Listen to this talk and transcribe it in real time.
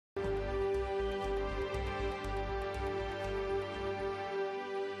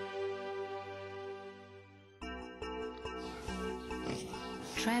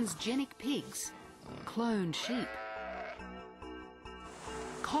transgenic pigs, cloned sheep,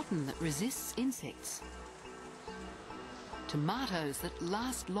 cotton that resists insects, tomatoes that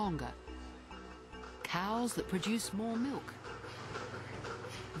last longer, cows that produce more milk.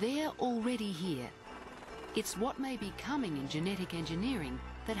 They're already here. It's what may be coming in genetic engineering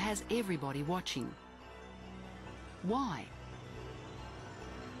that has everybody watching. Why?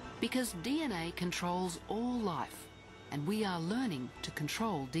 Because DNA controls all life, and we are learning to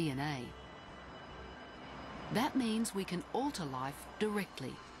control DNA. That means we can alter life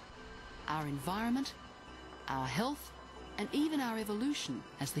directly. Our environment, our health, and even our evolution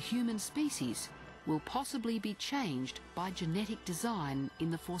as the human species will possibly be changed by genetic design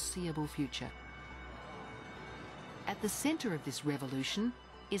in the foreseeable future. At the centre of this revolution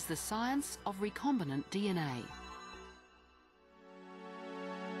is the science of recombinant DNA.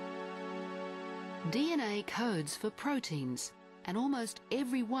 DNA codes for proteins, and almost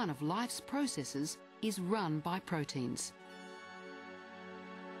every one of life's processes is run by proteins.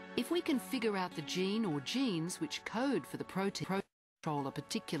 If we can figure out the gene or genes which code for the protein to control a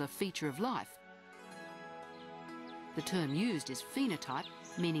particular feature of life, the term used is phenotype,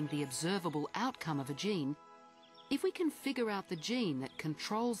 meaning the observable outcome of a gene. If we can figure out the gene that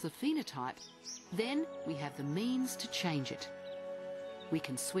controls the phenotype, then we have the means to change it. We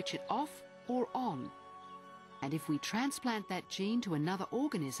can switch it off or on. And if we transplant that gene to another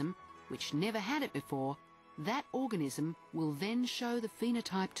organism which never had it before, that organism will then show the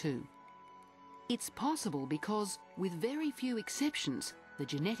phenotype too. It's possible because, with very few exceptions, the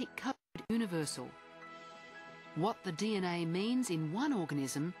genetic code is universal. What the DNA means in one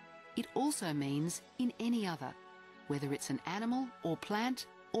organism, it also means in any other, whether it's an animal or plant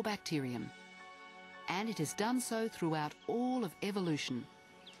or bacterium. And it has done so throughout all of evolution.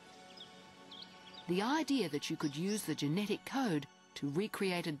 The idea that you could use the genetic code to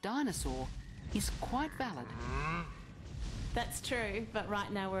recreate a dinosaur is quite valid. That's true, but right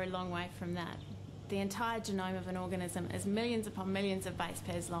now we're a long way from that. The entire genome of an organism is millions upon millions of base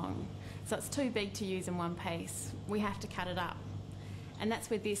pairs long, so it's too big to use in one piece. We have to cut it up. And that's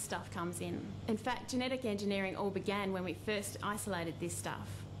where this stuff comes in. In fact, genetic engineering all began when we first isolated this stuff.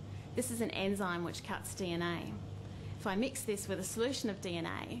 This is an enzyme which cuts DNA. If I mix this with a solution of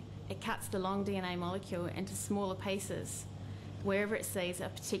DNA, it cuts the long DNA molecule into smaller pieces, wherever it sees a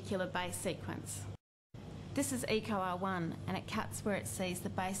particular base sequence. This is EcoR1, and it cuts where it sees the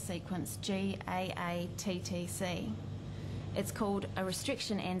base sequence GAATTC. It's called a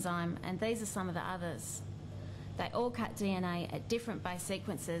restriction enzyme, and these are some of the others. They all cut DNA at different base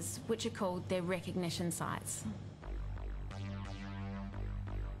sequences, which are called their recognition sites.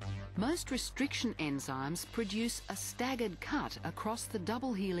 Most restriction enzymes produce a staggered cut across the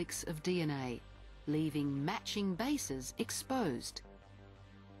double helix of DNA, leaving matching bases exposed.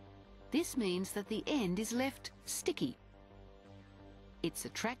 This means that the end is left sticky. It's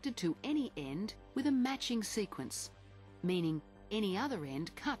attracted to any end with a matching sequence, meaning any other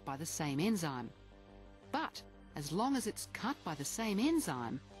end cut by the same enzyme. But as long as it's cut by the same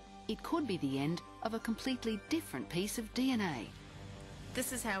enzyme, it could be the end of a completely different piece of DNA.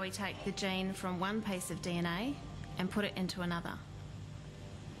 This is how we take the gene from one piece of DNA and put it into another.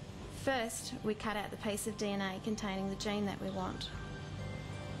 First, we cut out the piece of DNA containing the gene that we want.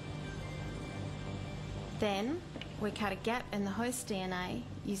 Then, we cut a gap in the host DNA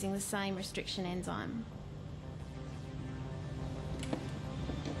using the same restriction enzyme.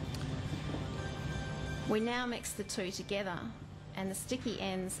 We now mix the two together, and the sticky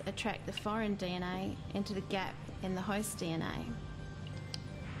ends attract the foreign DNA into the gap in the host DNA.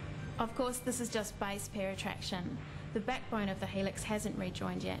 Of course, this is just base pair attraction. The backbone of the helix hasn't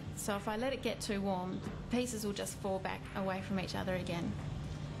rejoined yet, so if I let it get too warm, the pieces will just fall back away from each other again.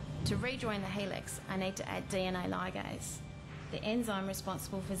 To rejoin the helix, I need to add DNA ligase, the enzyme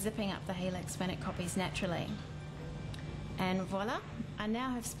responsible for zipping up the helix when it copies naturally. And voila, I now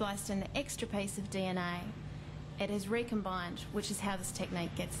have spliced in the extra piece of DNA. It has recombined, which is how this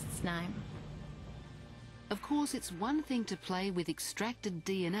technique gets its name. Of course, it's one thing to play with extracted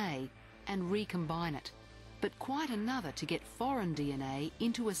DNA and recombine it, but quite another to get foreign DNA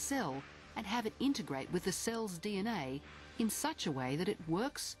into a cell and have it integrate with the cell's DNA in such a way that it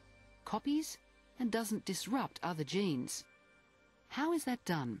works, copies, and doesn't disrupt other genes. How is that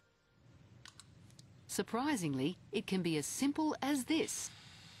done? Surprisingly, it can be as simple as this.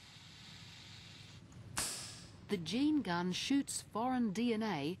 The gene gun shoots foreign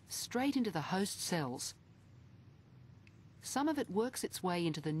DNA straight into the host cells. Some of it works its way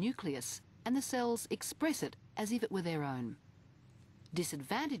into the nucleus, and the cells express it as if it were their own.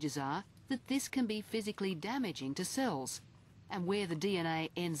 Disadvantages are that this can be physically damaging to cells, and where the DNA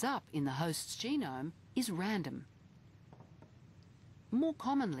ends up in the host's genome is random. More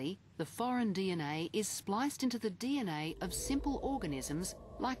commonly, the foreign DNA is spliced into the DNA of simple organisms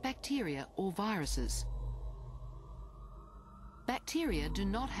like bacteria or viruses. Bacteria do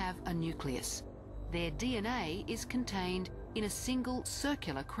not have a nucleus. Their DNA is contained in a single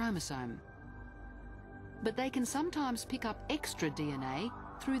circular chromosome. But they can sometimes pick up extra DNA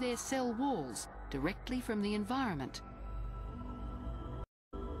through their cell walls directly from the environment.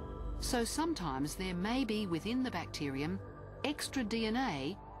 So sometimes there may be within the bacterium extra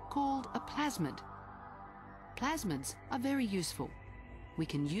DNA called a plasmid. Plasmids are very useful. We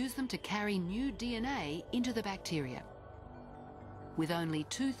can use them to carry new DNA into the bacteria. With only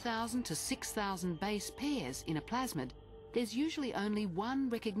 2,000 to 6,000 base pairs in a plasmid, there's usually only one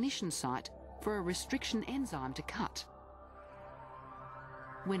recognition site for a restriction enzyme to cut.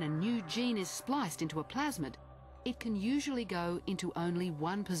 When a new gene is spliced into a plasmid, it can usually go into only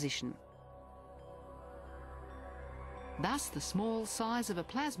one position. Thus, the small size of a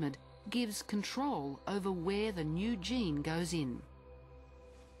plasmid gives control over where the new gene goes in.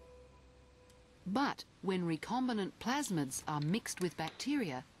 But when recombinant plasmids are mixed with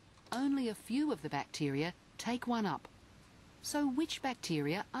bacteria, only a few of the bacteria take one up. So which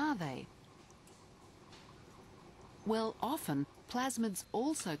bacteria are they? Well, often plasmids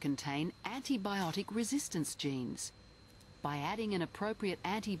also contain antibiotic resistance genes. By adding an appropriate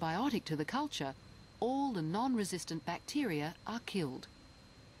antibiotic to the culture, all the non-resistant bacteria are killed.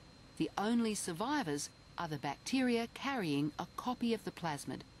 The only survivors are the bacteria carrying a copy of the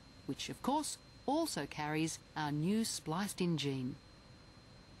plasmid, which of course also carries our new spliced-in gene.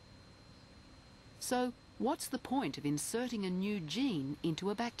 So, what's the point of inserting a new gene into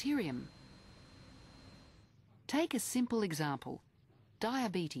a bacterium? Take a simple example: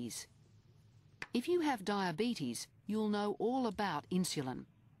 diabetes. If you have diabetes, you'll know all about insulin,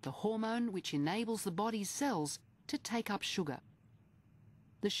 the hormone which enables the body's cells to take up sugar.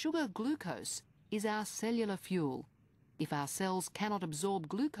 The sugar glucose is our cellular fuel. If our cells cannot absorb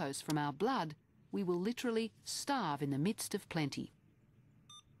glucose from our blood, we will literally starve in the midst of plenty.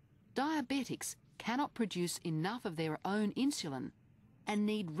 Diabetics cannot produce enough of their own insulin and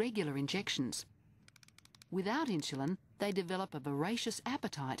need regular injections. Without insulin, they develop a voracious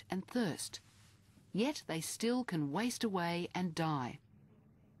appetite and thirst. Yet they still can waste away and die.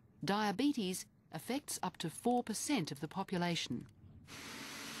 Diabetes affects up to 4% of the population.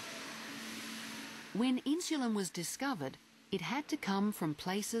 When insulin was discovered, it had to come from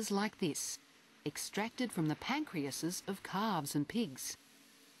places like this, extracted from the pancreases of calves and pigs.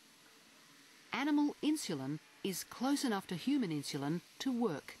 Animal insulin is close enough to human insulin to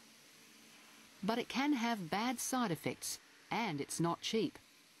work. But it can have bad side effects, and it's not cheap.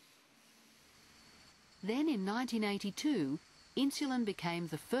 Then in 1982, insulin became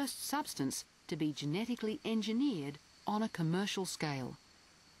the first substance to be genetically engineered on a commercial scale.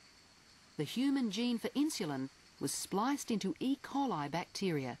 The human gene for insulin was spliced into E. coli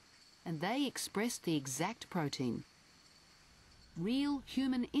bacteria, and they expressed the exact protein. Real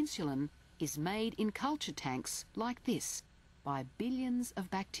human insulin is made in culture tanks like this by billions of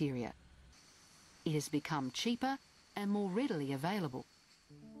bacteria. It has become cheaper and more readily available.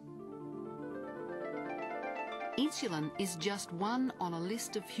 Insulin is just one on a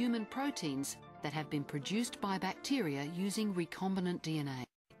list of human proteins that have been produced by bacteria using recombinant DNA.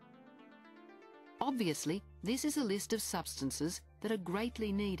 Obviously, this is a list of substances that are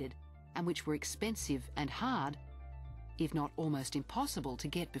greatly needed and which were expensive and hard, if not almost impossible to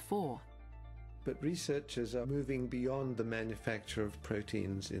get before. But researchers are moving beyond the manufacture of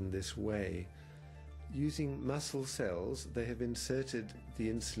proteins in this way. Using muscle cells, they have inserted the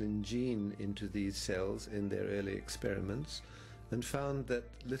insulin gene into these cells in their early experiments and found that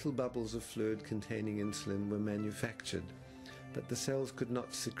little bubbles of fluid containing insulin were manufactured, but the cells could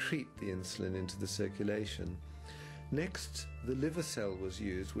not secrete the insulin into the circulation. Next, the liver cell was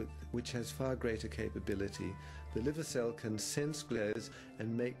used, which has far greater capability. The liver cell can sense glucose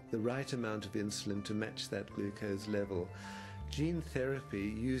and make the right amount of insulin to match that glucose level. Gene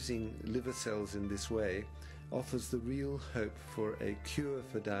therapy using liver cells in this way offers the real hope for a cure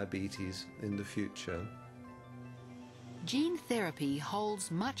for diabetes in the future. Gene therapy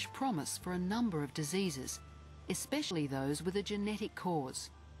holds much promise for a number of diseases, especially those with a genetic cause.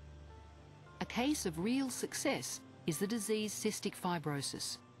 A case of real success is the disease cystic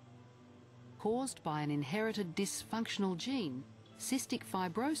fibrosis. Caused by an inherited dysfunctional gene, cystic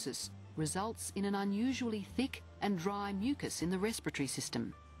fibrosis results in an unusually thick and dry mucus in the respiratory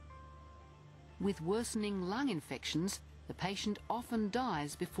system. With worsening lung infections, the patient often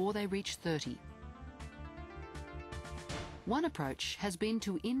dies before they reach 30. One approach has been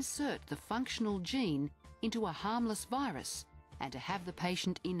to insert the functional gene into a harmless virus and to have the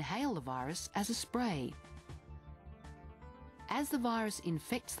patient inhale the virus as a spray. As the virus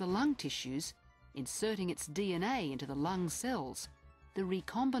infects the lung tissues, inserting its DNA into the lung cells, the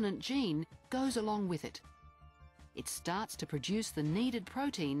recombinant gene goes along with it. It starts to produce the needed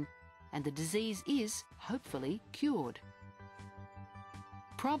protein, and the disease is, hopefully, cured.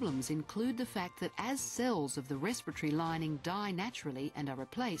 Problems include the fact that as cells of the respiratory lining die naturally and are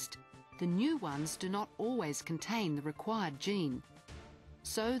replaced, the new ones do not always contain the required gene.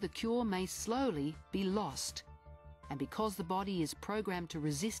 So the cure may slowly be lost. And because the body is programmed to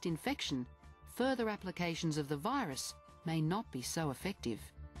resist infection, further applications of the virus may not be so effective.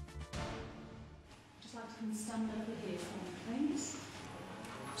 Just like to come and stand over here for me, please.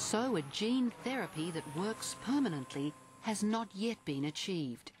 So a gene therapy that works permanently has not yet been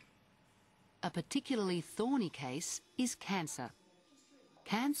achieved. A particularly thorny case is cancer.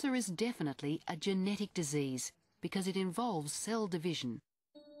 Cancer is definitely a genetic disease because it involves cell division.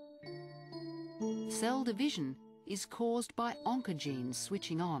 Cell division is caused by oncogenes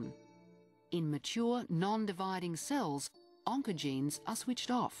switching on. In mature, non-dividing cells, oncogenes are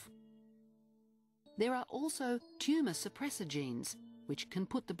switched off. There are also tumour suppressor genes, which can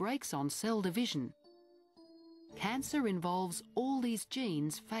put the brakes on cell division. Cancer involves all these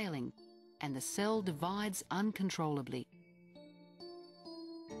genes failing, and the cell divides uncontrollably.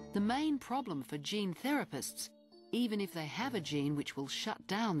 The main problem for gene therapists, even if they have a gene which will shut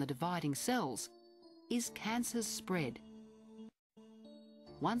down the dividing cells, is cancer's spread.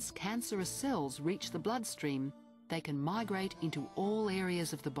 Once cancerous cells reach the bloodstream, they can migrate into all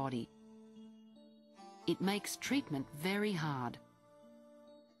areas of the body. It makes treatment very hard.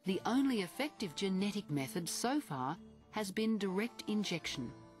 The only effective genetic method so far has been direct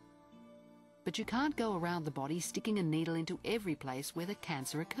injection. But you can't go around the body sticking a needle into every place where the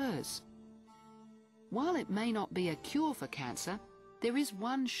cancer occurs. While it may not be a cure for cancer, there is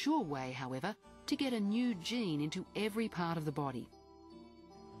one sure way, however, to get a new gene into every part of the body.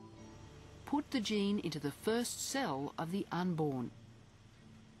 Put the gene into the first cell of the unborn.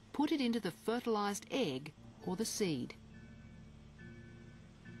 Put it into the fertilized egg or the seed.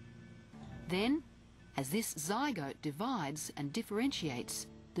 Then, as this zygote divides and differentiates,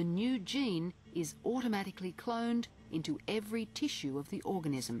 the new gene is automatically cloned into every tissue of the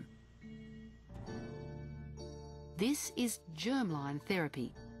organism. This is germline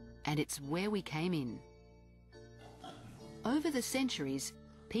therapy, and it's where we came in. Over the centuries,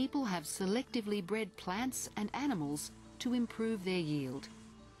 people have selectively bred plants and animals to improve their yield,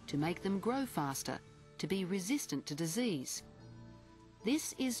 to make them grow faster, to be resistant to disease.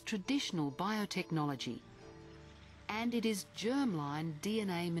 This is traditional biotechnology, and it is germline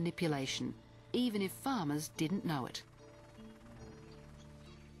DNA manipulation, even if farmers didn't know it.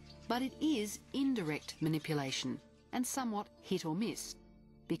 But it is indirect manipulation, and somewhat hit or miss,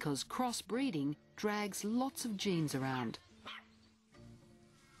 because crossbreeding drags lots of genes around.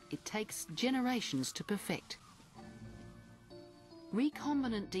 It takes generations to perfect.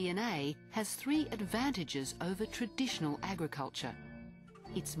 Recombinant DNA has 3 advantages over traditional agriculture.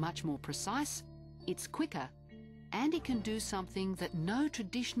 It's much more precise, it's quicker, and it can do something that no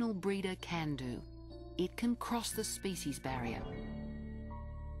traditional breeder can do. It can cross the species barrier.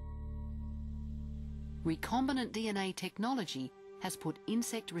 Recombinant DNA technology has put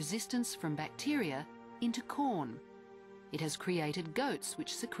insect resistance from bacteria into corn. It has created goats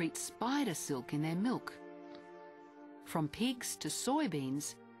which secrete spider silk in their milk. From pigs to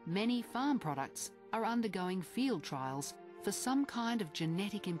soybeans, many farm products are undergoing field trials for some kind of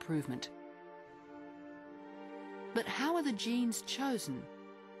genetic improvement. But how are the genes chosen?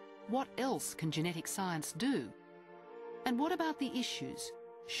 What else can genetic science do? And what about the issues?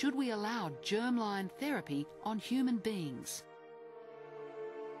 Should we allow germline therapy on human beings?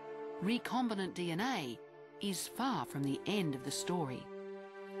 Recombinant DNA is far from the end of the story.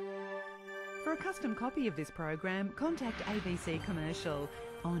 For a custom copy of this program, contact ABC Commercial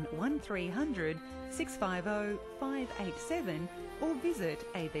on 1300 650 587 or visit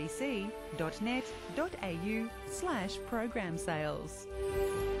abc.net.au/program sales.